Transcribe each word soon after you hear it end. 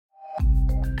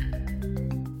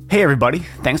Hey everybody,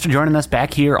 thanks for joining us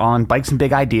back here on Bikes and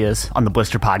Big Ideas on the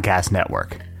Blister Podcast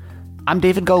Network. I'm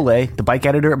David Golay, the bike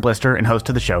editor at Blister and host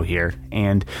of the show here,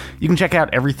 and you can check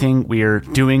out everything we're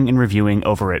doing and reviewing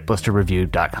over at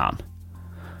blisterreview.com.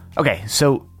 Okay,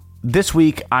 so this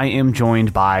week I am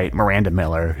joined by Miranda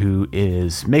Miller, who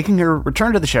is making her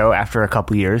return to the show after a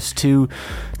couple years to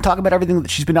talk about everything that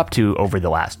she's been up to over the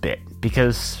last bit,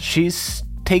 because she's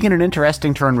taken an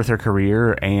interesting turn with her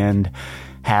career and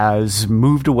has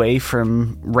moved away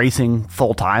from racing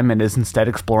full-time and is instead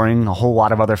exploring a whole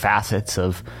lot of other facets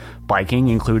of biking,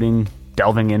 including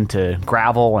delving into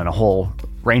gravel and a whole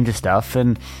range of stuff.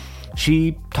 And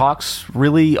she talks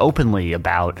really openly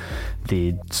about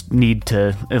the need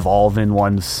to evolve in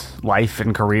one's life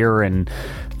and career and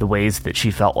the ways that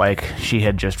she felt like she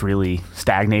had just really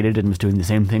stagnated and was doing the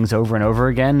same things over and over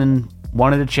again and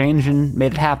wanted to change and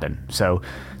made it happen. So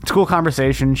it's a cool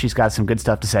conversation. She's got some good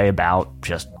stuff to say about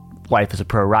just life as a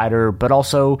pro rider, but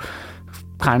also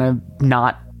kind of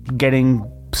not getting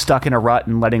stuck in a rut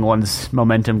and letting one's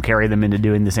momentum carry them into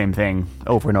doing the same thing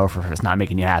over and over if it's not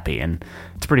making you happy. And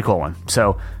it's a pretty cool one.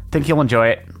 So I think you'll enjoy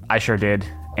it. I sure did.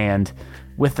 And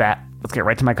with that, let's get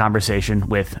right to my conversation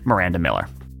with Miranda Miller.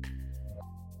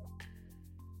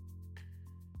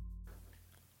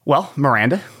 Well,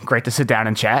 Miranda, great to sit down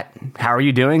and chat. How are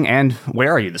you doing, and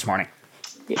where are you this morning?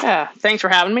 Yeah, thanks for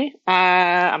having me.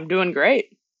 I'm doing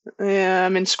great.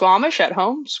 I'm in Squamish at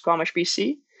home, Squamish,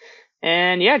 BC.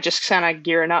 And yeah, just kind of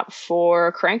gearing up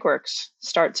for Crankworks.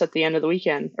 Starts at the end of the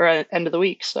weekend, or end of the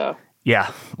week, so.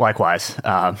 Yeah, likewise.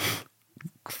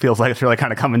 Feels like it's really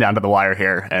kind of coming down to the wire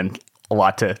here and a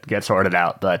lot to get sorted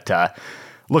out, but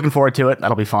looking forward to it.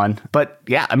 That'll be fun. But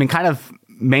yeah, I mean, kind of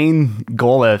main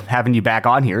goal of having you back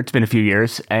on here. It's been a few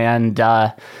years, and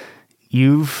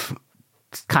you've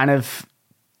kind of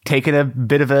taken a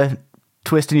bit of a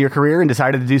twist in your career and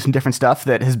decided to do some different stuff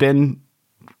that has been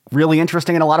really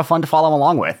interesting and a lot of fun to follow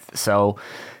along with. So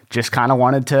just kind of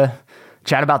wanted to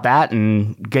chat about that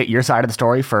and get your side of the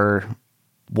story for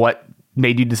what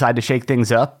made you decide to shake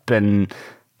things up and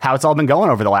how it's all been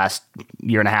going over the last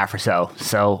year and a half or so.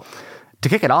 So to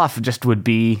kick it off, just would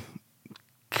be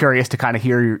curious to kind of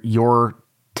hear your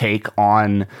take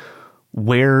on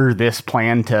where this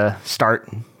plan to start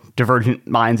Divergent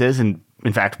Minds is, and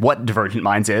in fact, what Divergent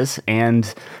Minds is,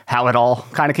 and how it all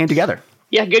kind of came together.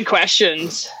 Yeah, good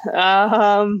questions.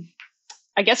 I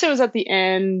guess it was at the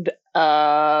end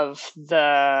of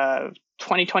the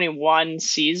 2021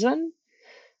 season.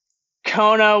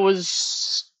 Kona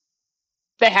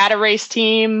they had a race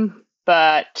team,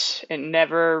 but it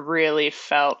never really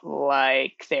felt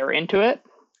like they were into it.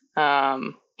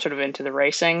 Sort of into the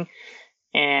racing,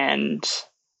 and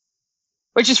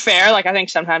which is fair. Like, I think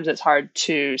sometimes it's hard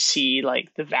to see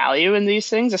like the value in these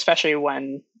things, especially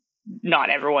when not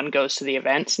everyone goes to the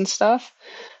events and stuff.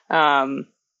 And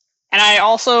I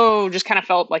also just kind of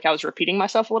felt like I was repeating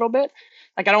myself a little bit.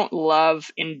 Like, I don't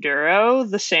love enduro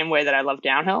the same way that I love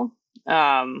downhill.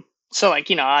 So like,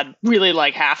 I'd really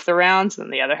like half the rounds,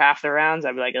 and the other half of the rounds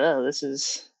I'd be like, oh, this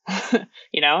is,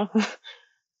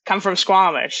 come from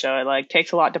Squamish, so it like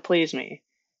takes a lot to please me.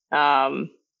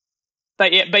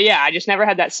 But yeah, I just never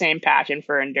had that same passion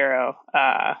for enduro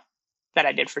that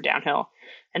I did for downhill,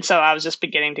 and so I was just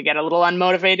beginning to get a little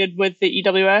unmotivated with the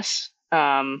EWS.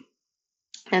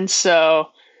 And so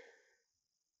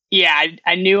yeah,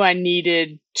 I knew I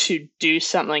needed to do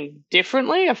something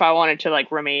differently if I wanted to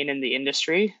like remain in the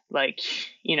industry. Like,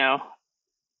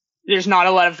 there's not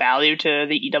a lot of value to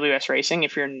the EWS racing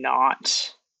if you're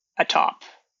not a top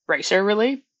racer,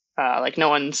 really. Like no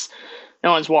one's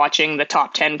watching the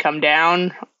top 10 come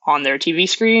down on their TV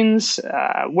screens.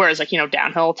 Whereas like,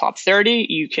 downhill top 30,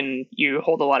 you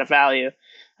hold a lot of value.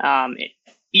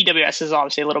 EWS is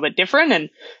obviously a little bit different, and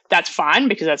that's fine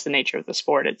because that's the nature of the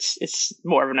sport. It's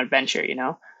more of an adventure,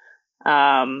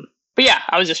 But yeah,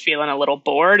 I was just feeling a little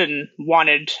bored and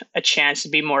wanted a chance to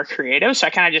be more creative. So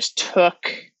I kind of just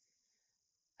took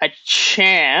a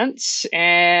chance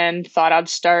and thought I'd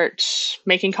start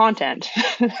making content.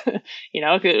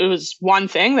 It was one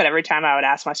thing that every time I would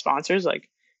ask my sponsors, like,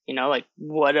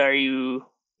 what are you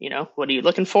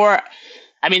looking for?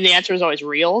 I mean, the answer was always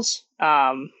reels.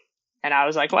 And I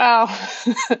was like, well,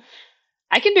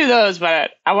 I can do those,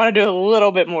 but I want to do a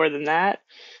little bit more than that.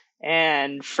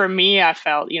 And for me, I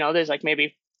felt, there's like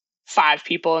maybe 5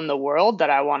 people in the world that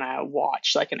I want to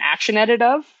watch like an action edit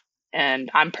of.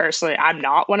 And I'm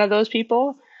not one of those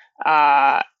people.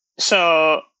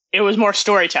 So it was more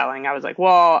storytelling. I was like,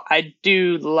 well, I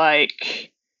do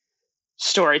like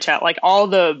storytelling. Like all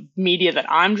the media that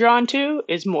I'm drawn to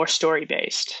is more story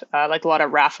based, like a lot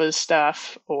of Rafa's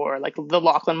stuff or like the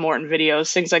Lachlan Morton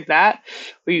videos, things like that,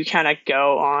 where you kind of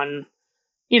go on,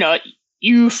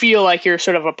 you feel like you're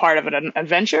sort of a part of an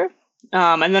adventure.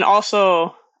 And then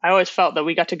also, I always felt that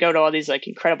we got to go to all these like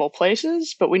incredible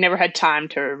places, but we never had time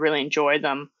to really enjoy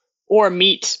them or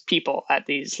meet people at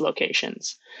these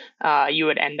locations. You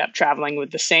would end up traveling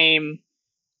with the same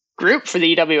group for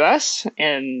the EWS,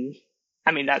 and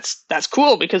I mean that's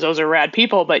cool because those are rad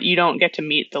people, but you don't get to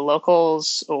meet the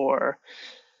locals or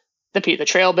the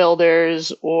trail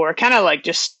builders or kind of like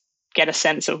just get a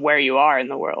sense of where you are in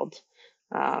the world.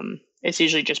 It's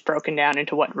usually just broken down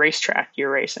into what racetrack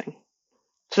you're racing.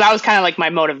 So that was kind of like my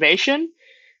motivation.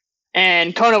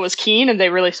 And Kona was keen, and they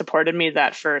really supported me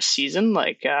that first season.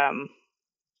 Like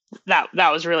that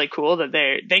was really cool that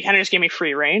they kind of just gave me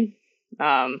free reign.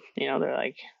 They're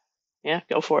like, yeah,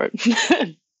 go for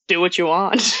it. Do what you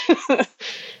want.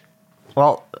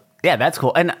 Well, yeah, that's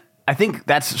cool. And I think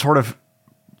that's sort of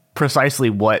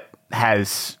precisely what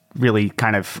has really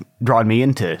kind of drawn me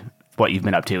into what you've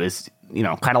been up to is,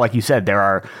 kind of like you said, there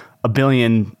are a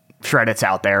billion Shreddits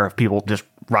out there of people just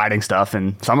riding stuff,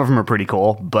 and some of them are pretty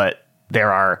cool, but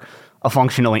there are a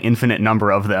functionally infinite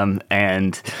number of them,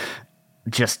 and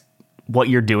just what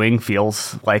you're doing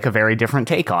feels like a very different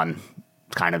take on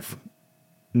kind of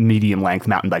medium length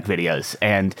mountain bike videos.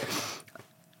 And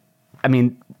I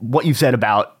mean, what you said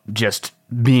about just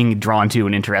being drawn to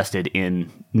and interested in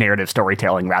narrative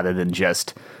storytelling rather than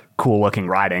just cool looking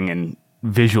riding and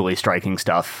visually striking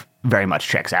stuff very much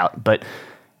checks out. But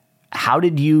how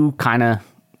did you kind of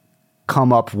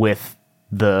come up with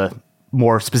the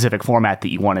more specific format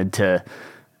that you wanted to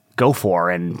go for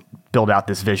and build out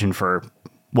this vision for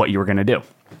what you were going to do?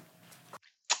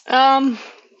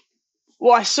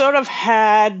 Well, I sort of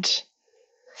had,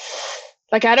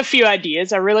 I had a few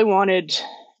ideas. I really wanted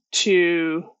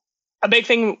to, a big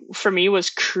thing for me was,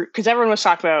 because everyone was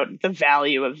talking about the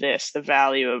value of this, the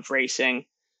value of racing.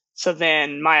 So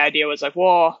then my idea was like,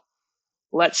 well,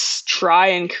 let's try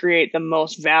and create the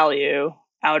most value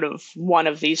out of one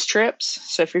of these trips.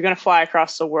 So if you're going to fly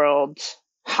across the world,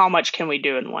 how much can we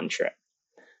do in one trip?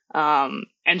 And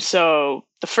so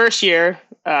the first year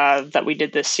that we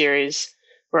did this series,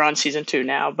 we're on season 2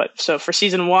 now. But so for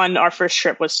season 1, our first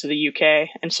trip was to the UK.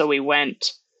 And so we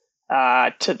went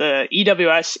to the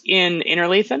EWS in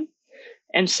Innerleithen.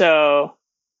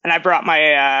 And I brought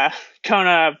my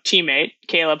Kona teammate,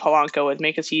 Caleb Polanco, with me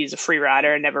because he's a free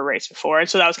rider and never raced before. And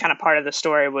so that was kind of part of the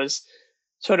story, was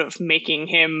sort of making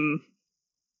him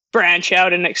branch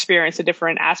out and experience a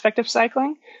different aspect of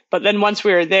cycling. But then once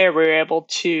we were there, we were able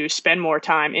to spend more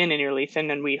time in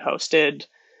Innerleithen, and we hosted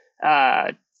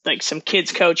some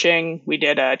kids coaching. We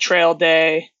did a trail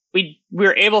day. We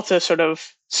were able to sort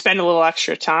of spend a little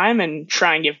extra time and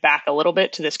try and give back a little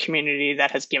bit to this community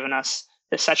that has given us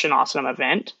such an awesome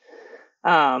event.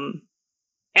 And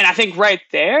I think right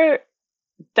there,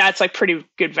 that's like pretty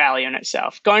good value in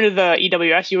itself. Going to the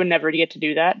EWS, you would never get to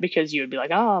do that because you would be like,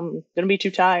 oh, I'm gonna be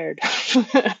too tired.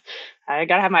 I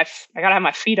gotta have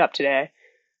my feet up today.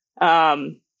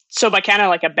 So by kind of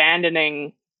like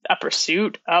abandoning a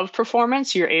pursuit of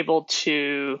performance, you're able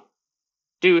to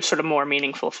do sort of more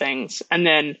meaningful things. And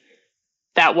then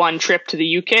that one trip to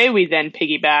the UK, we then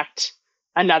piggybacked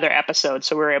another episode.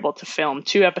 So we were able to film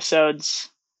 2 episodes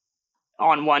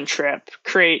on one trip,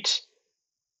 create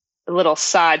a little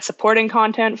side supporting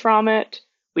content from it.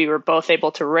 We were both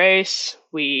able to race.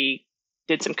 We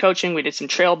did some coaching. We did some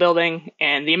trail building.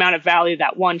 And the amount of value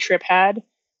that one trip had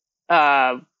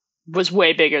was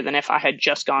way bigger than if I had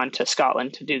just gone to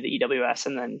Scotland to do the EWS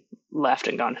and then left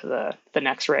and gone to the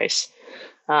next race.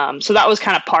 So that was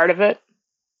kind of part of it.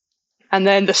 And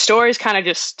then the stories kind of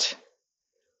just,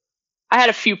 I had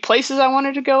a few places I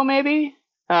wanted to go maybe.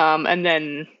 And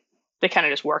then they kind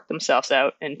of just worked themselves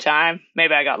out in time.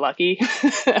 Maybe I got lucky.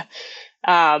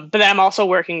 But then I'm also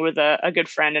working with a good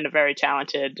friend and a very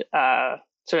talented,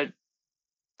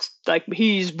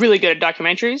 he's really good at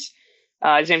documentaries.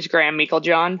 His name's Graham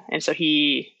Meiklejohn. And so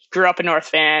he grew up in North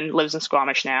Van, lives in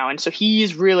Squamish now. And so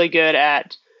he's really good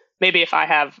at, maybe if I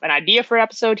have an idea for an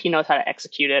episode, he knows how to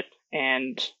execute it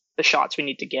and the shots we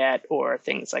need to get or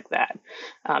things like that.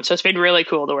 So it's been really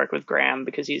cool to work with Graham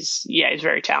because he's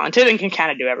very talented and can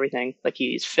kind of do everything. Like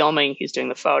he's filming, he's doing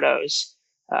the photos,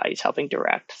 he's helping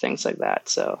direct, things like that.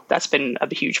 So that's been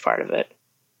a huge part of it.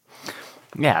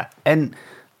 Yeah. And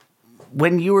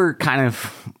when you were kind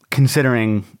of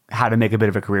considering how to make a bit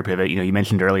of a career pivot, you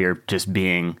mentioned earlier just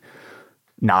being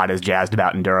not as jazzed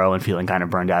about enduro and feeling kind of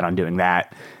burned out on doing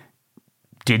that.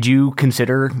 Did you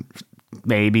consider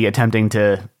maybe attempting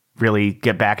to really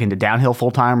get back into downhill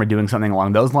full time or doing something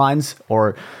along those lines?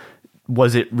 Or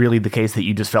was it really the case that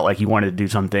you just felt like you wanted to do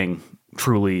something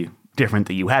truly different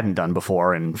that you hadn't done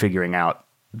before and figuring out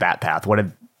that path?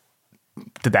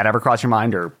 Did that ever cross your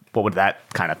mind, or what would that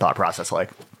kind of thought process like?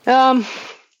 Not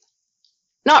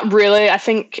really. I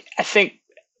think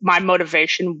my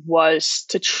motivation was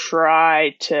to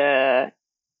try to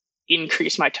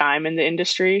increase my time in the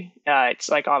industry. It's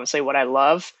like obviously what I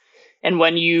love. And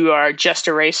when you are just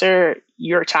a racer,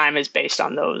 your time is based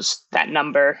on that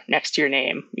number next to your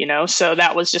name, you know? So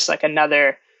that was just like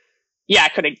another, I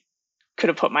could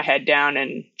have put my head down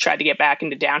and tried to get back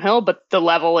into downhill, but the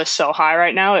level is so high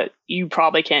right now, you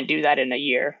probably can't do that in a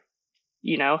year.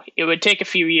 You know, it would take a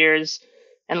few years,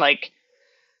 and like,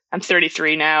 I'm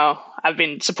 33 now. I've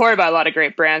been supported by a lot of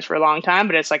great brands for a long time,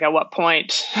 but it's like, at what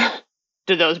point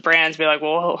do those brands be like,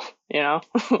 whoa, you know,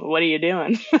 what are you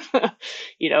doing?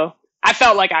 You know, I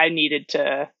felt like I needed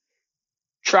to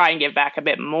try and give back a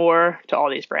bit more to all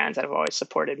these brands that have always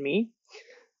supported me.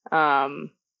 So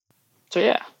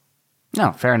yeah.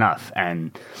 No, fair enough.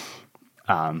 And,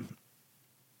 I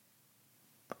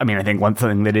mean, I think one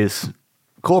thing that is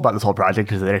cool about this whole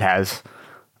project is that it has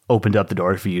opened up the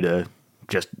door for you to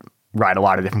just ride a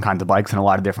lot of different kinds of bikes in a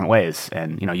lot of different ways.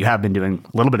 And, you know, you have been doing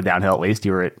a little bit of downhill, at least.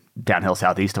 You were at Downhill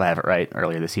Southeast, if I have it right,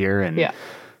 earlier this year. And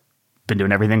been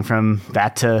doing everything from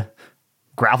that to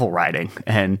gravel riding.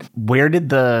 And where did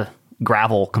the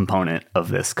gravel component of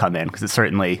this come in? Because it's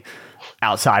certainly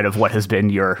outside of what has been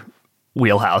your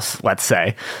wheelhouse, let's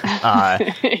say.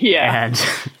 And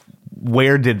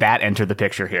where did that enter the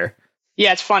picture here?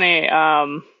 Yeah, it's funny.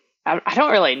 I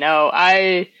don't really know.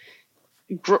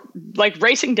 Like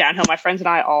racing downhill, my friends and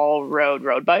I all rode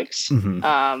road bikes.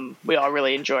 Mm-hmm. We all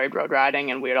really enjoyed road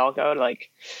riding, and we'd all go to like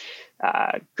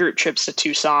group trips to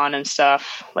Tucson and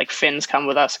stuff. Like Finn's come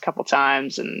with us a couple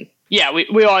times, and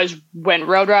we always went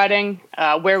road riding.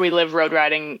 Where we live, road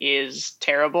riding is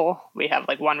terrible. We have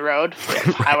like one road, we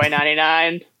have Highway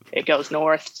 99. It goes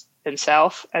north and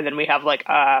south, and then we have like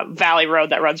a valley road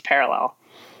that runs parallel.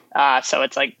 So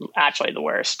it's like actually the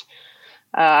worst.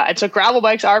 And so gravel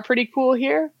bikes are pretty cool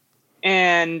here.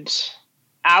 And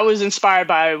I was inspired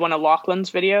by one of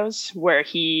Lachlan's videos where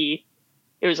it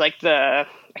was like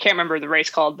I can't remember the race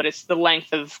called, but it's the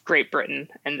length of Great Britain,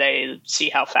 and they see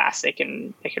how fast they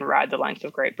can ride the length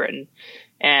of Great Britain.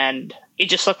 And it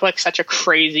just looked like such a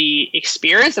crazy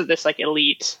experience of this like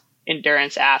elite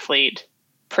endurance athlete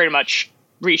pretty much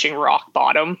reaching rock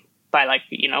bottom by like,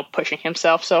 you know, pushing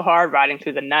himself so hard, riding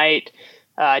through the night,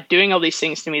 doing all these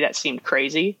things to me that seemed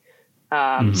crazy.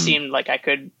 Seemed like I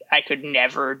could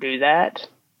never do that.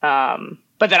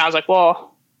 But then I was like,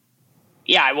 well,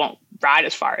 I won't ride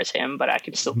as far as him, but I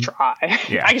can still try.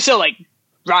 I can still like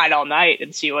ride all night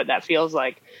and see what that feels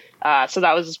like. So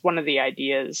that was one of the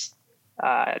ideas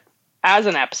as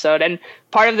an episode. And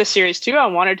part of the series too, I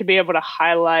wanted to be able to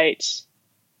highlight.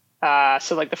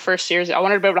 So like the first series, I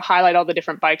wanted to be able to highlight all the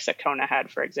different bikes that Kona had,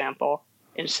 for example,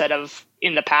 instead of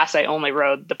in the past, I only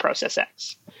rode the Process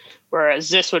X. Whereas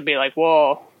this would be like,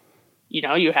 well, you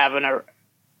know, you have an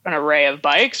array of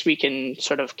bikes. We can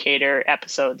sort of cater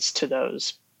episodes to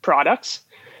those products.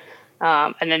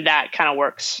 And then that kind of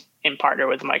works in partner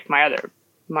with like my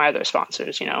other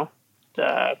sponsors, you know,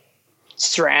 the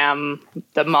SRAM,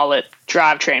 the Mullet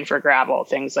drivetrain for gravel,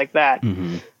 things like that.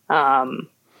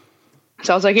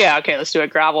 So I was like, okay, let's do a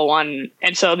gravel one.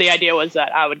 And so the idea was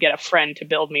that I would get a friend to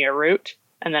build me a route,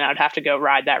 and then I'd have to go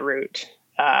ride that route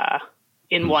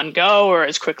in one go or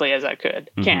as quickly as I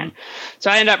can.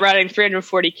 So I ended up riding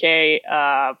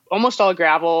 340K, almost all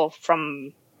gravel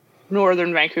from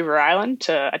northern Vancouver Island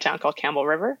to a town called Campbell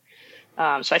River.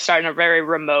 So I started in a very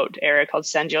remote area called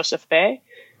San Joseph Bay,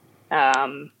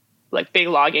 like big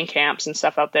logging camps and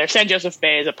stuff out there. San Joseph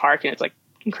Bay is a park, and it's like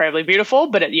incredibly beautiful,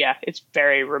 but it's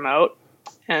very remote.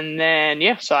 And then,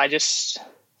 so I just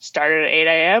started at 8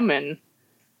 a.m. and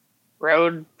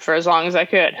rode for as long as I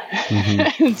could.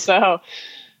 And so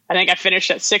I think I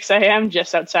finished at 6 a.m.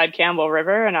 just outside Campbell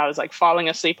River, and I was like falling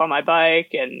asleep on my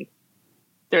bike, and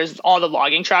there's all the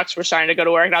logging trucks were starting to go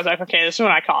to work, and I was like, okay, this is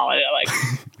when I call it. Like,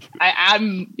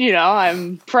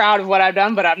 I'm proud of what I've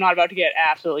done, but I'm not about to get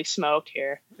absolutely smoked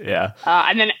here. Yeah.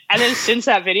 And then since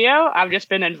that video, I've just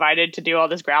been invited to do all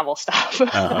this gravel stuff.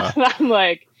 I'm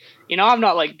like, I'm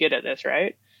not like good at this,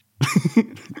 right?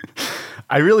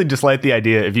 I really just like the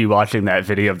idea of you watching that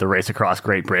video of the race across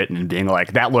Great Britain and being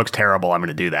like, that looks terrible, I'm going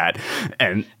to do that.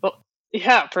 And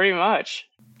yeah, pretty much.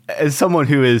 As someone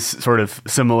who is sort of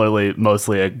similarly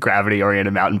mostly a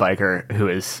gravity-oriented mountain biker who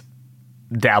has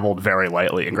dabbled very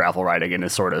lightly in gravel riding and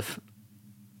is sort of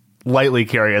lightly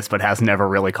curious but has never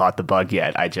really caught the bug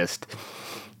yet,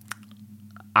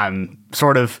 I've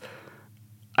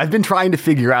been trying to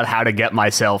figure out how to get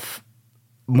myself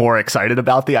more excited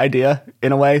about the idea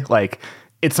in a way. Like,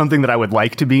 it's something that I would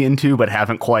like to be into, but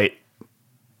haven't quite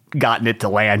gotten it to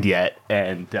land yet.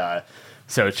 And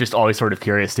so it's just always sort of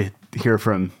curious to hear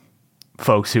from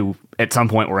folks who at some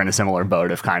point were in a similar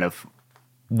boat of kind of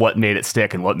what made it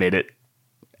stick and what made it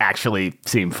actually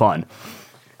seem fun.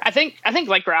 I think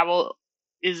like gravel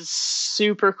is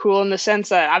super cool in the sense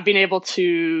that I've been able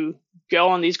to go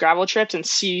on these gravel trips and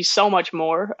see so much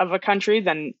more of a country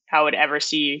than I would ever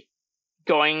see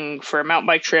going for a mountain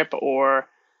bike trip. Or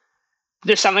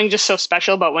there's something just so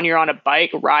special about when you're on a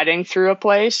bike riding through a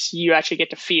place, you actually get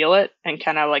to feel it and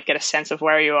kind of like get a sense of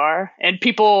where you are. And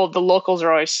the locals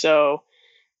are always so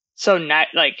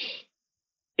like,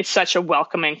 it's such a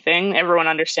welcoming thing. Everyone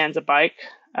understands a bike.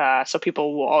 So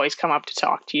people will always come up to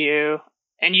talk to you,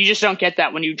 and you just don't get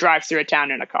that when you drive through a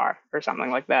town in a car or something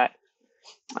like that.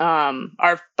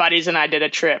 Our buddies and I did a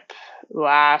trip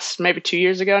maybe 2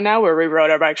 years ago now, where we rode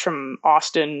our bikes from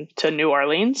Austin to New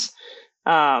Orleans.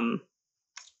 And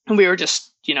we were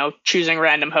just, choosing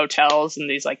random hotels in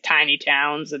these like tiny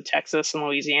towns in Texas and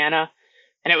Louisiana.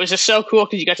 And it was just so cool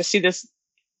because you got to see this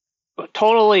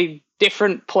totally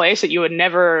different place that I would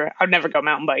never go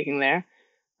mountain biking there.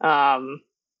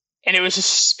 And it was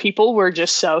just, people were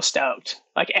just so stoked.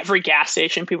 Like every gas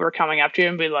station, people were coming up to you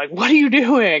and be like, "What are you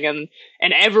doing?" And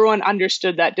everyone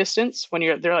understood that distance when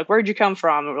they're like, "Where'd you come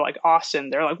from?" And we're like, "Austin."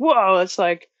 They're like, "Whoa, that's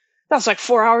like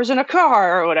 4 hours in a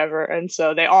car," or whatever. And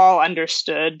so they all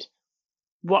understood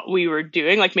what we were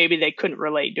doing. Like maybe they couldn't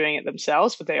relate doing it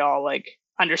themselves, but they all like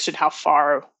understood how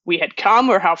far we had come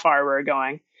or how far we were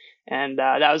going. And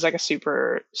that was like a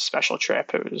super special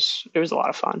trip. It was a lot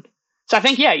of fun. So I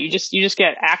think, yeah, you just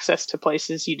get access to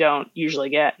places you don't usually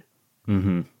get.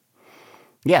 Mm-hmm.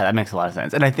 Yeah, that makes a lot of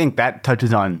sense. And I think that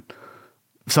touches on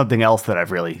something else that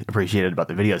I've really appreciated about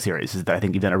the video series, is that I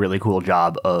think you've done a really cool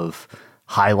job of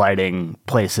highlighting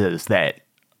places that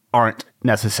aren't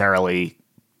necessarily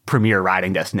premier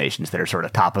riding destinations, that are sort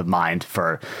of top of mind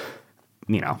for,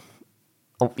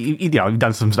 you've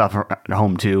done some stuff at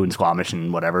home too, in Squamish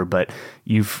and whatever, but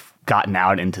you've gotten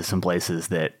out into some places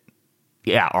that,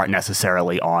 aren't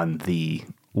necessarily on the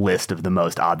list of the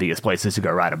most obvious places to go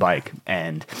ride a bike.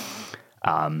 And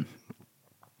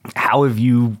how have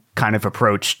you kind of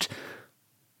approached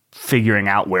figuring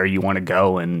out where you want to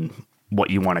go and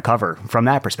what you want to cover from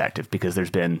that perspective? Because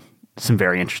there's been some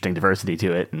very interesting diversity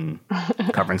to it, and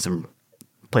covering some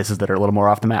places that are a little more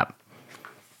off the map.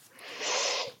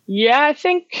 Yeah, I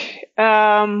think,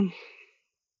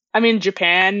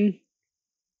 Japan.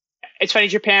 It's funny,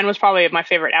 Japan was probably my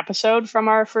favorite episode from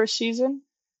our first season,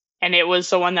 and it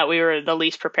was the one that we were the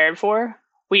least prepared for.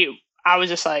 I was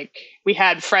just like, we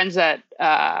had friends that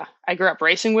I grew up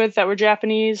racing with that were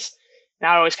Japanese, and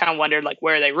I always kind of wondered like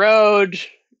where they rode.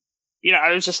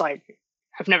 I was just like,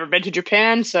 I've never been to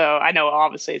Japan, so I know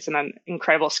obviously it's an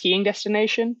incredible skiing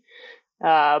destination,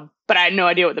 but I had no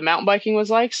idea what the mountain biking was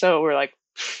like. So we're like,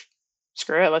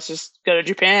 screw it, let's just go to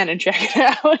Japan and check it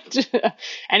out.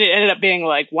 And it ended up being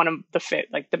like one of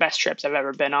the best trips I've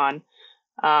ever been on.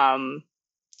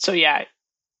 So yeah,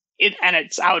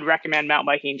 I would recommend mountain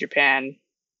biking in Japan,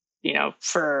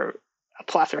 for a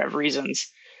plethora of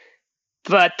reasons.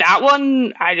 But that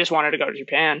one, I just wanted to go to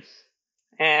Japan,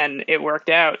 and it worked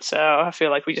out. So I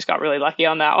feel like we just got really lucky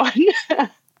on that one.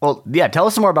 Well, yeah, tell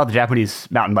us some more about the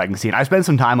Japanese mountain biking scene. I spent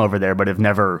some time over there, but have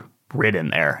never ridden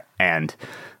there, and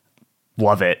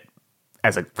love it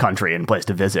as a country and place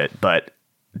to visit, but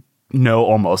know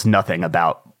almost nothing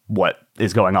about what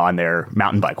is going on there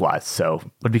mountain bike wise. So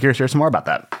would be curious to hear some more about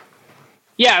that.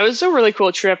 Yeah, it was a really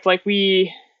cool trip. Like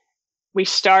we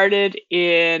started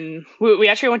we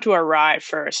actually went to Arai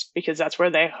first, because that's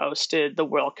where they hosted the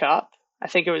World Cup. I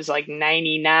think it was like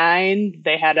 99.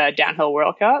 They had a downhill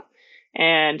World Cup.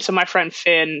 And so my friend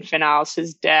Finn Alice,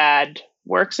 his dad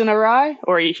works in Arai,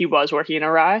 or he was working in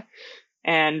Arai.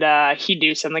 And he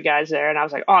knew some of the guys there, and I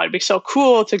was like, oh, it'd be so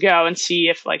cool to go and see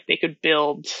if like they could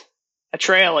build a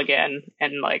trail again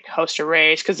and like host a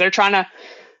race, because they're talking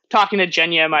to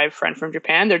Jenya, my friend from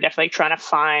Japan. They're definitely trying to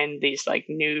find these like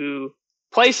new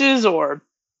places, or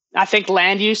I think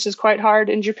land use is quite hard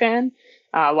in Japan.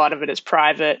 A lot of it is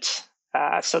private,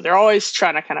 so they're always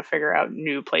trying to kind of figure out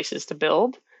new places to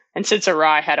build. And since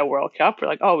Arai had a World Cup, we're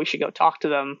like, oh, we should go talk to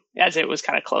them, as it was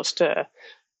kind of close to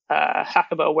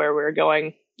Hakuba, where we were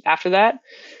going after that.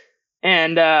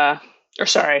 And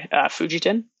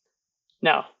Fujitan.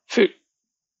 No,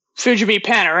 Fujimi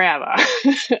Panorama.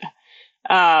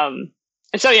 And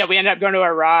so yeah, we ended up going to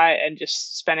Arai and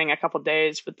just spending a couple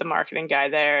days with the marketing guy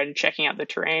there and checking out the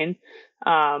terrain.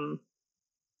 And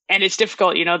and it's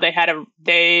difficult.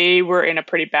 They were in a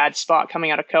pretty bad spot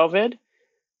coming out of COVID.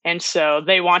 And so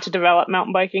they want to develop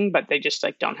mountain biking, but they just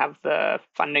like don't have the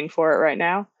funding for it right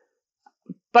now.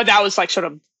 But that was like sort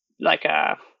of like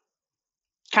a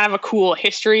kind of a cool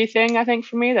history thing, I think,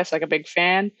 for me. That's like a big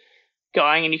fan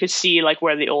going, and you could see like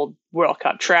where the old World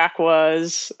Cup track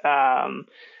was. And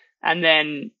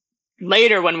then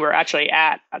later when we're actually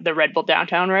at the Red Bull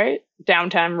downtown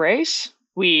race,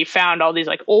 we found all these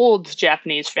like old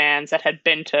Japanese fans that had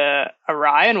been to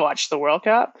Arai and watched the World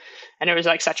Cup. And it was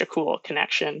like such a cool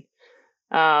connection.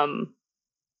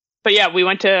 But yeah, we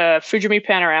went to Fujimi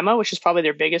Panorama, which is probably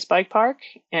their biggest bike park.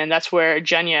 And that's where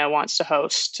Genya wants to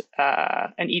host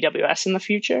an EWS in the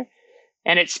future.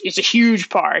 And it's a huge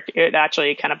park. It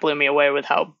actually kind of blew me away with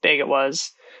how big it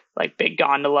was. Like big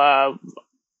gondola,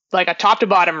 like a top to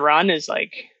bottom run is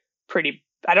like pretty,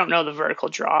 I don't know the vertical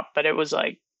drop, but it was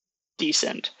like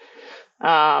decent.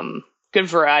 Good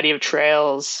variety of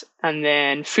trails. And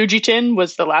then Fujitin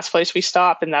was the last place we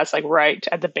stopped, and that's like right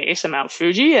at the base of Mount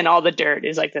Fuji, and all the dirt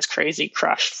is like this crazy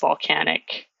crushed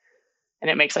volcanic, and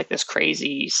it makes like this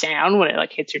crazy sound when it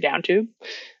like hits your down tube.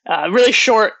 Really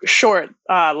short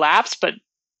laps, but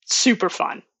super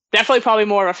fun. Definitely probably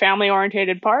more of a family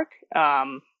orientated park.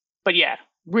 But yeah,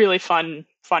 really fun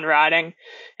riding.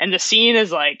 And the scene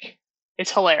is like,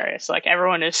 it's hilarious. Like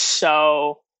everyone is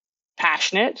so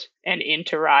passionate and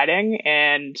into riding,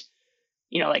 and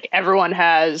like everyone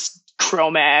has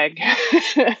Chromag,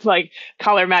 like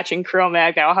color matching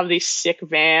Chromag. They all have these sick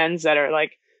vans that are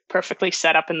like perfectly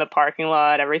set up in the parking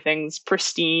lot. Everything's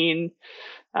pristine.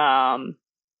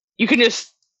 You can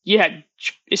just,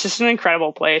 it's just an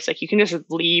incredible place. Like you can just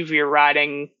leave your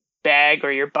riding bag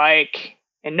or your bike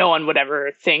and no one would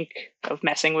ever think of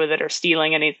messing with it or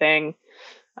stealing anything.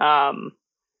 And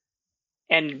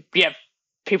yeah,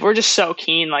 people were just so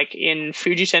keen. Like in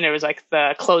Fujisan, it was like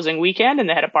the closing weekend and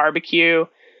they had a barbecue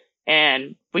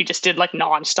and we just did like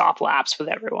non-stop laps with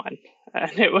everyone.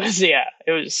 And it was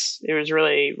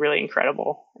really, really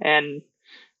incredible. And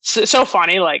so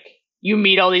funny. Like you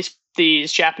meet all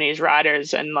these Japanese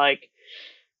riders and like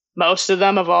most of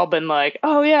them have all been like,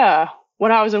 oh yeah,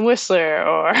 when I was in Whistler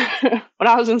or when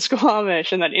I was in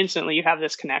Squamish, and then instantly you have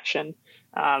this connection.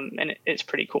 And it's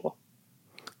pretty cool.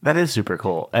 That is super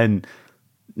cool. And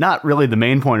not really the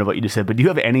main point of what you just said, but do you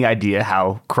have any idea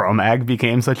how Chromag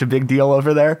became such a big deal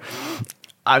over there?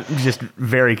 I'm just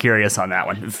very curious on that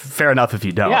one. Fair enough if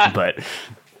you don't, but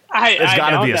there's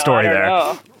got to be a story there.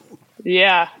 Know.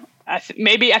 Yeah. I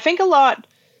think a lot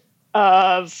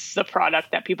of the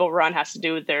product that people run has to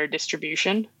do with their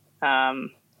distribution.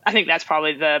 I think that's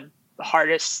probably the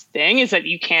hardest thing is that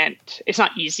it's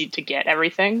not easy to get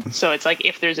everything. So it's like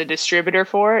if there's a distributor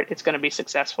for it, it's going to be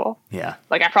successful. Yeah.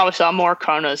 Like I probably saw more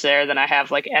Konas there than I have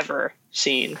like ever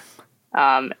seen.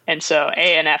 And so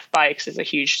A&F Bikes is a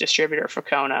huge distributor for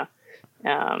Kona.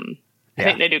 I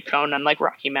think they do Kona and like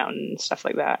Rocky Mountain and stuff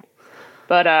like that.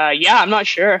 But I'm not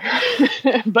sure.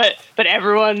 but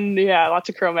everyone, lots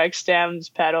of Chromag stems,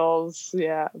 pedals,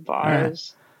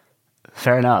 bars.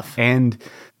 Fair enough. And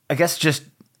I guess just,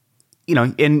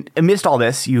 amidst all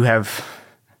this, you have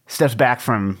steps back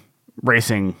from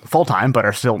racing full time, but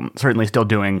are certainly still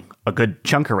doing a good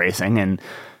chunk of racing. And,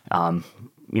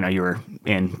 you were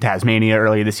in Tasmania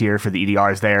earlier this year for the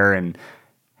EDRs there. And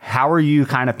how are you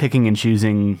kind of picking and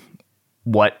choosing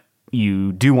what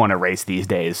you do want to race these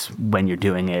days when you're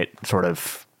doing it sort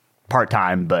of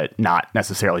part-time, but not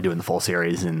necessarily doing the full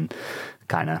series and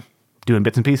kind of doing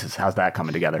bits and pieces? How's that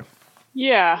coming together?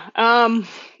 Yeah.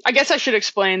 I guess I should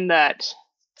explain that.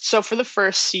 So for the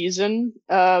first season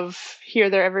of Here,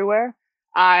 There, Everywhere,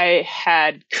 I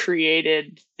had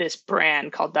created this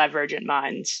brand called Divergent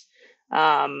Minds.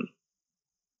 And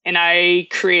I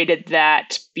created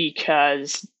that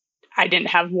because I didn't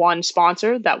have one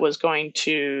sponsor that was going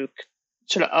to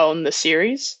sort of own the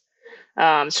series.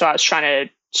 So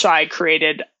I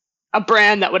created a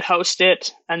brand that would host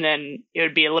it, and then it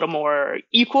would be a little more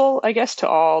equal, I guess, to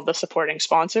all the supporting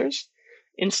sponsors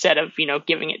instead of,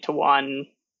 giving it to one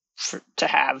to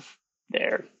have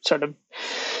their sort of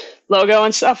logo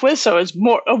and stuff with. So it's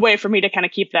more a way for me to kind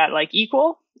of keep that like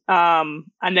equal. And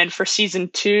then for season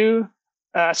 2,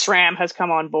 SRAM has come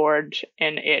on board,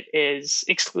 and it is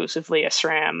exclusively a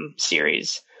SRAM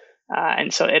series.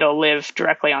 And so it'll live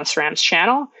directly on SRAM's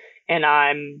channel, and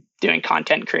I'm doing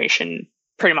content creation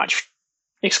pretty much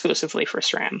exclusively for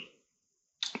SRAM.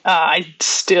 I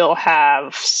still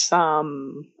have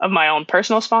some of my own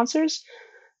personal sponsors,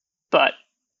 but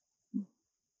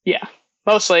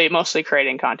mostly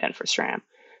creating content for SRAM.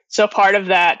 So part of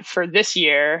that for this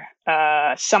year,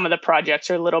 some of the projects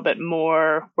are a little bit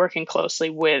more working closely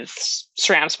with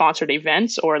SRAM sponsored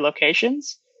events or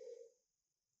locations.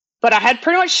 But I had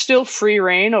pretty much still free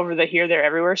reign over the Here, There,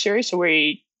 Everywhere series. So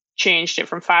we changed it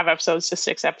from 5 episodes to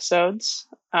 6 episodes.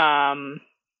 And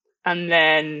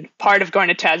then part of going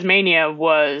to Tasmania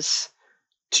was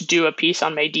to do a piece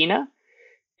on Medina.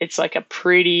 It's like a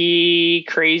pretty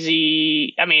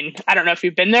crazy, I mean, I don't know if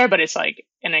you've been there, but it's like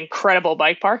an incredible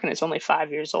bike park and it's only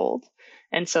 5 years old.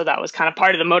 And so that was kind of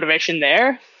part of the motivation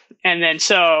there. And then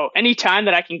so anytime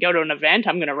that I can go to an event,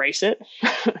 I'm going to race it.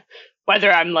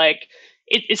 Whether I'm like,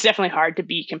 it's definitely hard to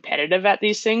be competitive at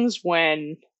these things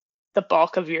when the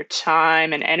bulk of your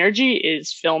time and energy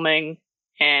is filming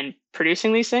and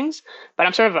producing these things. But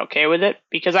I'm sort of okay with it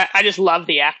because I just love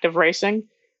the act of racing.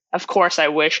 Of course, I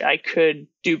wish I could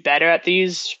do better at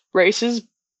these races,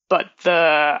 but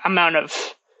the amount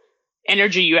of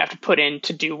energy you have to put in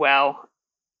to do well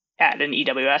at an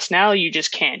EWS now, you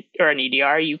just can't, or an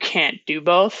EDR, you can't do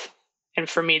both. And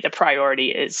for me, the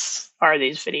priority are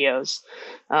these videos.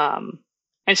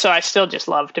 And so I still just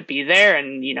love to be there,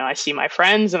 and I see my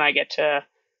friends, and I get to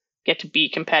be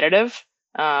competitive.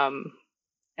 And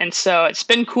so it's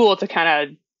been cool to kind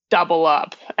of double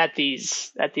up at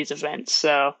these events.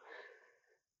 So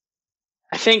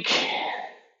I think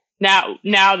now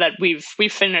that we've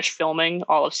finished filming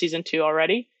all of season 2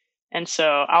 already, and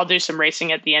so I'll do some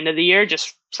racing at the end of the year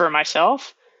just for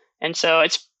myself. And so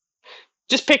it's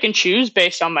just pick and choose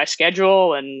based on my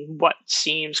schedule and what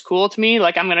seems cool to me.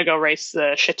 Like I'm going to go race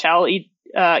the Chattel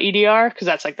EDR because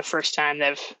that's like the first time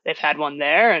they've had one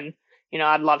there. And,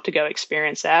 I'd love to go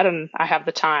experience that, and I have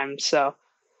the time. So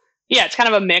yeah, it's kind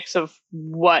of a mix of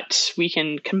what we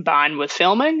can combine with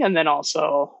filming. And then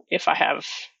also if I have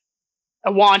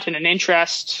a want and an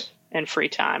interest and free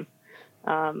time,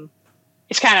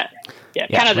 it's kind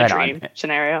of the dream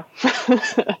scenario.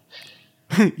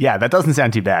 Yeah, that doesn't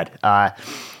sound too bad.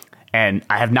 And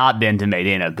I have not been to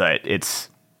Medina, but it's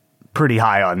pretty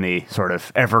high on the sort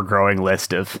of ever-growing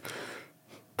list of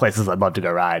places I'd love to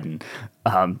go ride. And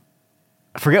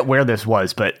I forget where this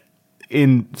was, but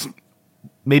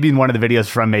maybe in one of the videos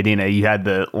from Medina, you had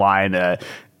the line,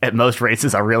 at most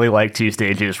races, I really like 2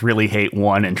 stages, really hate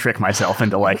one, and trick myself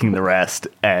into liking the rest.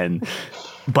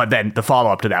 But then the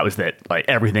follow-up to that was that like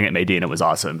everything at Medina was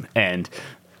awesome. And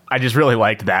I just really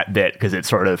liked that bit because it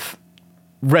sort of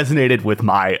resonated with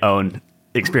my own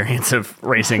experience of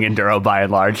racing enduro by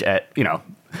and large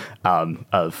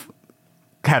of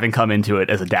having come into it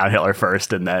as a downhiller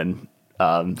first and then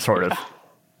sort of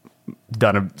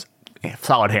done a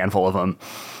solid handful of them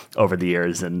over the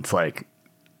years. And it's like,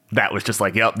 that was just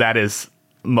like, yep, that is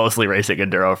mostly racing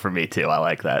enduro for me too. I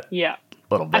like that. Yeah.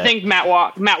 Little bit. I think Matt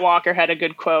Walker had a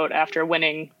good quote after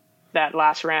winning that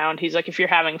last round. He's like, if you're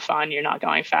having fun, you're not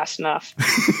going fast enough.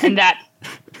 And that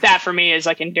for me is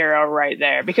like enduro right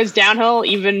there, because downhill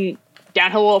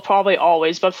will probably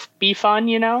always be fun,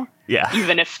 Yeah.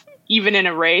 Even in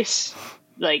a race,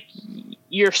 like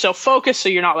you're so focused, so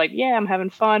you're not like, yeah, I'm having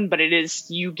fun, but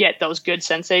you get those good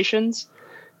sensations.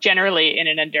 Generally in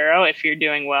an enduro, if you're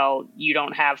doing well, you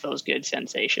don't have those good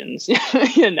sensations,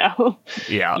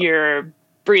 Yeah. You're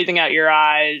breathing out your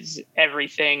eyes,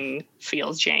 everything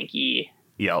feels janky.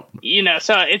 Yep.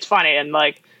 So it's funny. And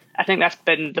like, I think that's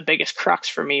been the biggest crux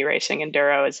for me racing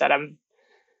enduro is that I'm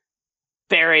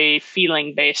very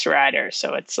feeling based rider.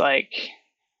 So it's like,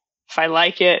 if I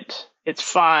like it, it's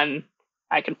fun,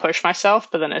 I can push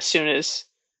myself. But then as soon as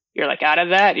you're like out of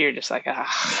that, you're just like, how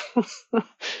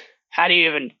do you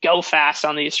even go fast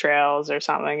on these trails or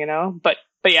something, But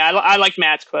yeah, I like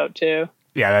Matt's quote too.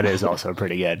 Yeah, that is also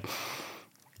pretty good.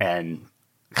 And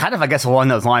kind of, I guess, along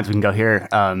those lines, we can go here.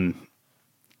 I mean,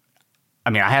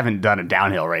 I haven't done a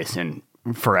downhill race in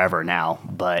forever now,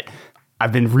 but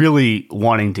I've been really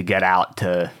wanting to get out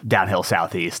to downhill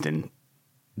Southeast and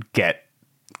get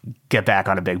back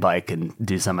on a big bike and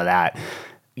do some of that.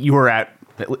 You were at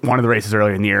one of the races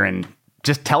earlier in the year, and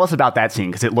just tell us about that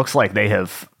scene, because it looks like they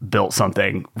have built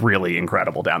something really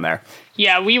incredible down there.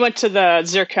 Yeah, we went to the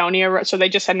Zirconia, so they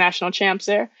just had national champs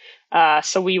there.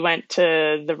 So we went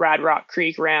to the Rad Rock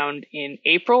Creek round in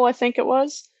April, I think it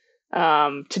was,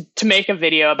 to make a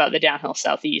video about the downhill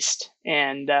Southeast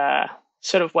and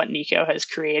sort of what Nico has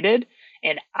created.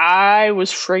 And I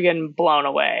was friggin' blown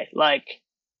away. Like,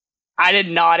 I did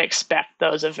not expect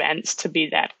those events to be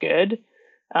that good.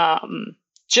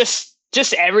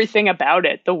 Just everything about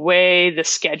it, the way the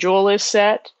schedule is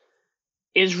set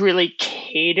is really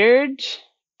catered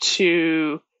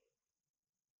to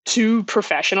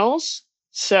professionals.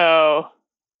 So,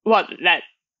 well,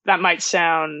 that might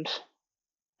sound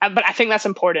but I think that's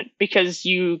important because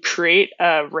you create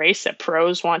a race that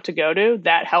pros want to go to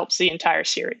that helps the entire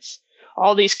series.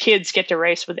 All these kids get to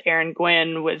race with Aaron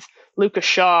Gwynn, with Lucas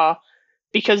Shaw,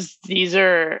 because these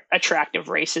are attractive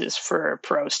races for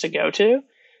pros to go to.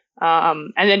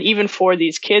 And then even for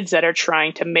these kids that are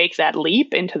trying to make that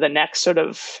leap into the next sort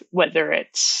of, whether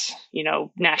it's,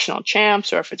 national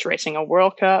champs or if it's racing a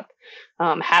World Cup,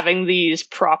 having these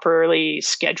properly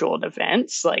scheduled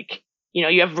events, like,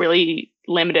 you have really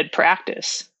limited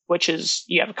practice, which is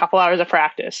you have a couple hours of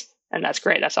practice, and that's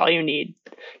great. That's all you need.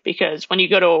 Because when you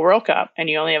go to a World Cup and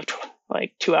you only have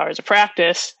 2 hours of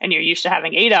practice and you're used to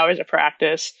having 8 hours of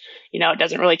practice, it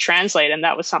doesn't really translate. And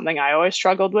that was something I always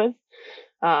struggled with.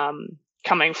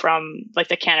 Coming from like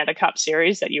the Canada Cup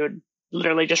series, that you would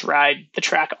literally just ride the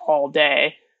track all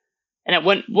day, and it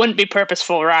wouldn't be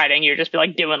purposeful riding. You'd just be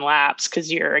like doing laps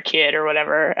because you're a kid or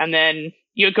whatever. And then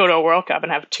you would go to a World Cup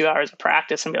and have 2 hours of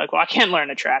practice and be like, well, I can't learn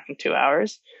a track in 2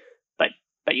 hours, but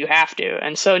you have to.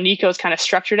 And so Nico's kind of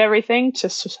structured everything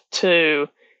to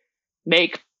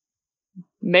make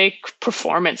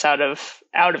performance out of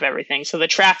everything. So the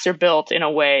tracks are built in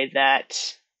a way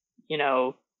that,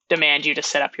 demand you to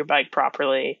set up your bike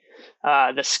properly.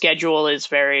 The schedule is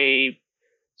very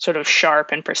sort of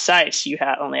sharp and precise. You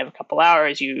only have a couple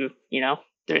hours.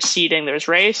 There's seating, there's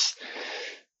race.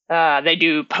 They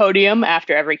do podium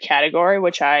after every category,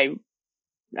 which I'd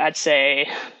say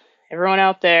everyone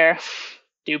out there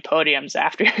do podiums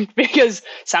after, because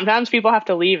sometimes people have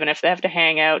to leave, and if they have to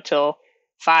hang out till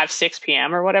 5-6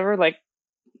 p.m. or whatever,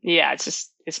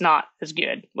 it's not as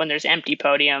good when there's empty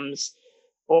podiums,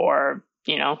 or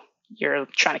you're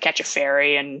trying to catch a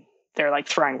ferry and they're like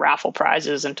throwing raffle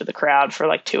prizes into the crowd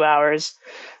for 2 hours.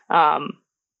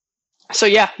 So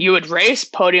yeah, you would race,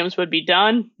 podiums would be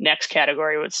done, next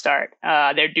category would start.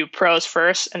 They'd do pros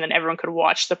first, and then everyone could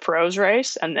watch the pros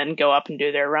race and then go up and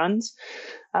do their runs.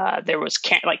 There was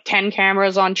 10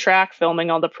 cameras on track filming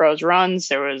all the pros runs.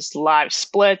 There was live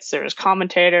splits. There was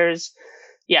commentators.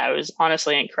 Yeah, it was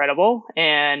honestly incredible.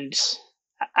 And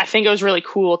I think it was really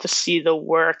cool to see the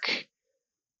work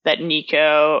that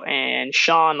Nico and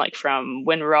Sean, from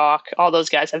Windrock, all those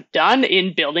guys have done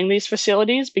in building these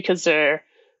facilities, because they're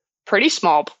pretty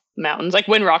small mountains.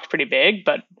 Windrock's pretty big,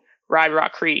 but Ride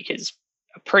Rock Creek is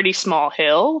a pretty small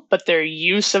hill, but their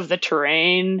use of the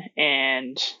terrain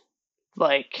and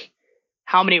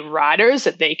how many riders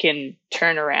that they can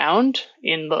turn around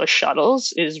in those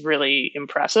shuttles is really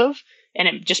impressive. And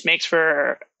it just makes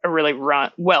for a really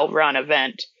well-run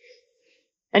event.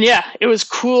 And yeah, it was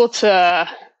cool to,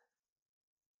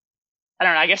 I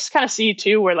don't know, I guess kind of see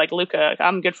too where Luca,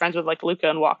 I'm good friends with Luca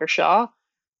and Walker Shaw.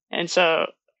 And so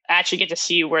I actually get to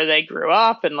see where they grew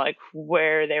up and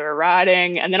where they were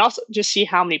riding. And then also just see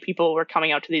how many people were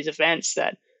coming out to these events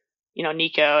that,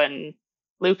 Nico and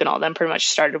Luke and all them pretty much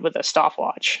started with a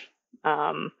stopwatch.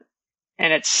 And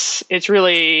it's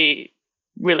really,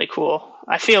 really cool.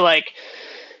 I feel like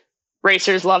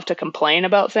racers love to complain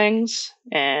about things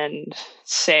and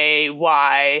say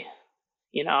why,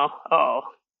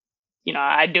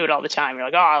 I do it all the time. You're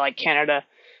like, Canada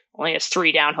only has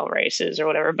 3 downhill races or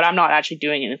whatever, but I'm not actually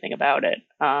doing anything about it.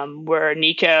 Where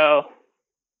Nico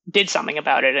did something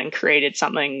about it and created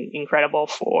something incredible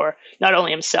for not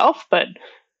only himself, but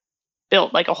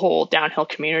built a whole downhill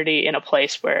community in a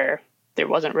place where there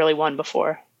wasn't really one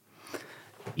before.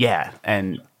 Yeah.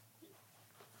 And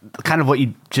kind of what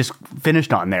you just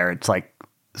finished on there, it's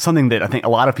something that I think a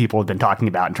lot of people have been talking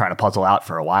about and trying to puzzle out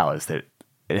for a while, is that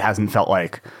it hasn't felt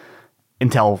like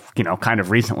until, kind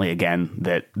of recently again,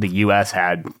 that the US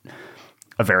had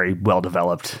a very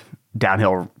well-developed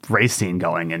downhill race scene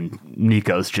going, and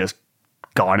Nico's just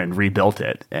gone and rebuilt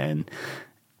it. And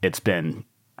it's been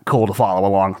cool to follow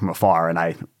along from afar. And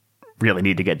I really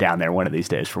need to get down there one of these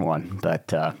days for one,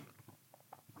 but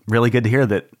really good to hear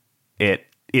that it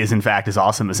is in fact as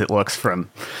awesome as it looks from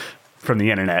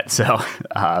the internet. So,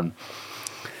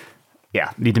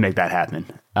 yeah, need to make that happen.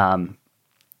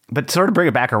 But sort of bring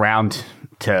it back around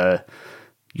to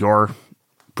your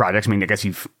projects. I mean, I guess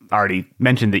you've already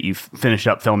mentioned that you've finished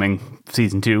up filming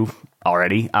season 2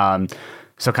 already.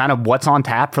 So kind of what's on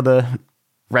tap for the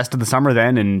rest of the summer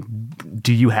then? And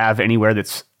do you have anywhere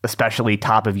that's especially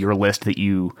top of your list that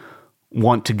you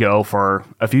want to go for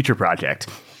a future project?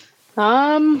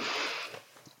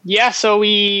 Yeah, so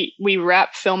we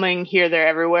wrap filming Here, There,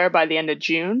 Everywhere by the end of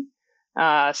June.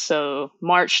 So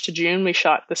March to June, we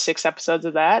shot the 6 episodes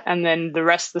of that. And then the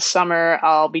rest of the summer,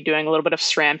 I'll be doing a little bit of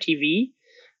SRAM TV.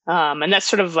 And that's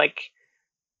sort of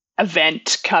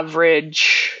event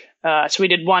coverage. So we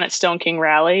did one at Stone King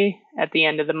Rally at the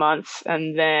end of the month.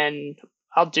 And then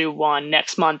I'll do one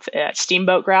next month at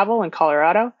Steamboat Gravel in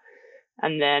Colorado,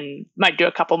 and then might do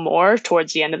a couple more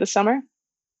towards the end of the summer.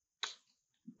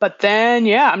 But then,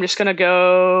 yeah, I'm just going to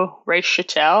go race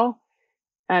Chatel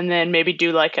and then maybe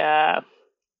do like a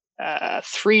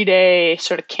 3-day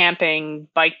sort of camping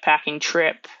bike packing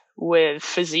trip with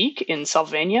Physique in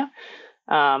Sylvania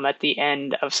at the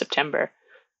end of September.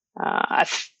 I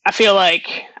feel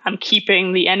like I'm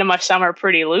keeping the end of my summer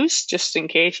pretty loose just in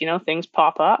case, things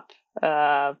pop up.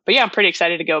 But yeah, I'm pretty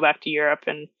excited to go back to Europe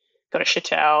and go to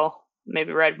Chatel,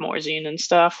 maybe ride Morzine and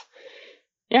stuff.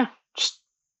 Yeah, just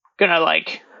gonna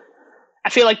I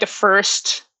feel like the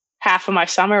first half of my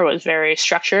summer was very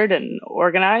structured and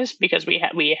organized because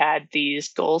we had these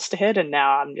goals to hit, and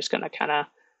now I'm just gonna kind of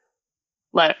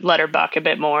let her buck a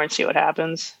bit more and see what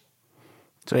happens.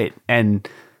 Sweet. And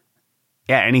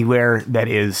yeah, anywhere that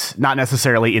is not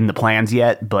necessarily in the plans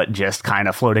yet, but just kind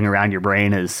of floating around your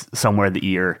brain is somewhere that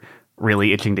you're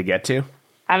really itching to get to?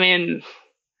 I mean,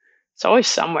 it's always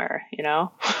somewhere,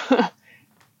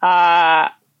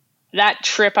 That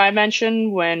trip I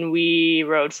mentioned when we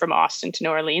rode from Austin to New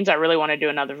Orleans, I really want to do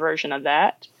another version of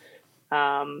that.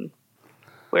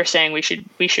 We're saying we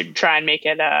should try and make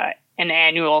it an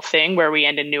annual thing where we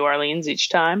end in New Orleans each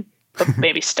time, but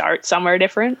maybe start somewhere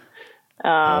different.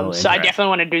 So I definitely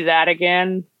want to do that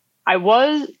again. I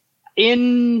was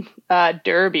in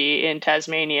Derby in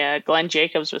Tasmania. Glenn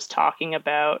Jacobs was talking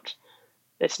about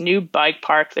this new bike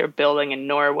park they're building in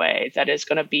Norway that is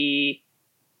going to be,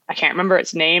 I can't remember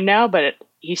its name now, but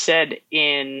he said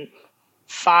in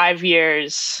 5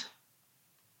 years,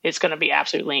 it's going to be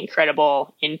absolutely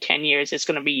incredible. In 10 years, it's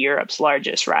going to be Europe's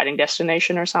largest riding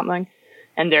destination or something.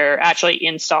 And they're actually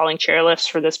installing chairlifts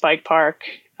for this bike park.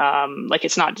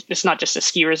 It's not just a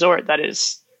ski resort that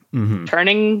is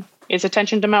turning its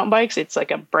attention to mountain bikes. It's like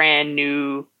a brand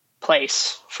new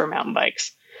place for mountain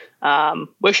bikes.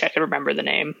 Wish I could remember the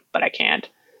name, but I can't.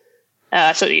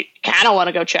 So you kind of want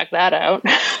to go check that out.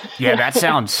 Yeah, that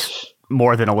sounds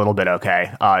more than a little bit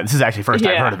okay. This is actually the first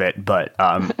I've heard of it, but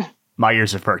my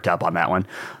ears have perked up on that one.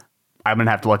 I'm going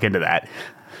to have to look into that.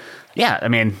 Yeah, I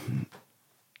mean,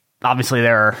 obviously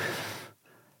there are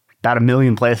about 1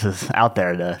 million places out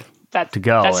there to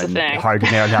go, and hard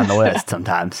to narrow down the list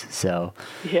sometimes. So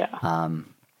yeah, and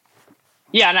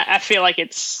I feel like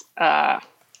it's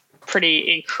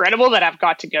pretty incredible that I've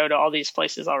got to go to all these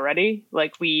places already.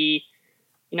 Like we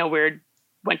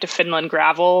went to Finland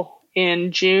Gravel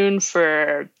in June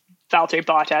for Valtteri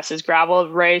Bottas's gravel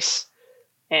race,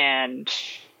 and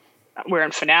we're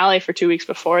in Finale for 2 weeks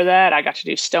before that. I got to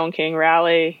do Stone King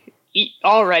Rally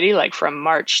already. Like from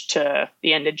March to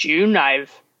the end of June,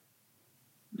 I've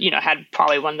had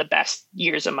probably one of the best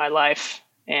years of my life,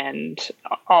 and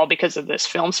all because of this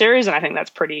film series. And I think that's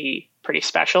pretty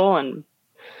special and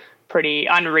pretty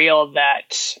unreal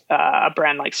that a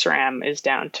brand like SRAM is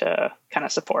down to kind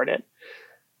of support it.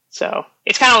 So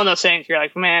it's kind of one of those things you're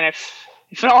like, man, if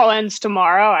it all ends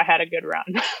tomorrow, I had a good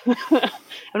run. I'm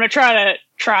going to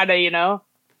try to,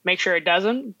 make sure it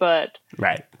doesn't, but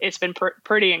right. It's been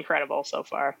pretty incredible so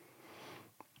far.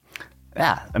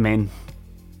 Yeah. I mean,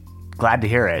 glad to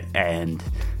hear it. And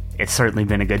it's certainly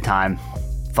been a good time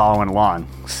following along.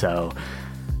 So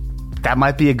that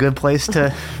might be a good place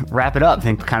to wrap it up. I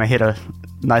think kind of hit a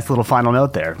nice little final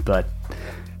note there, but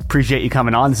appreciate you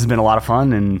coming on. This has been a lot of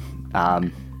fun, and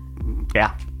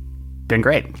yeah, been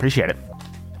great. Appreciate it.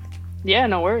 Yeah,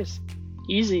 no worries.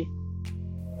 Easy.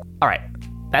 All right.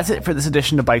 That's it for this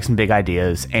edition of Bikes and Big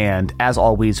Ideas. And as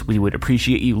always, we would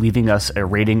appreciate you leaving us a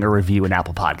rating or review in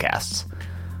Apple Podcasts.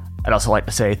 I'd also like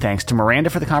to say thanks to Miranda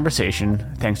for the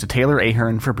conversation, thanks to Taylor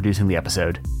Ahern for producing the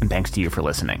episode, and thanks to you for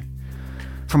listening.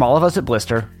 From all of us at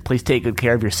Blister, please take good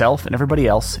care of yourself and everybody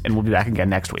else, and we'll be back again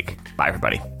next week. Bye,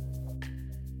 everybody.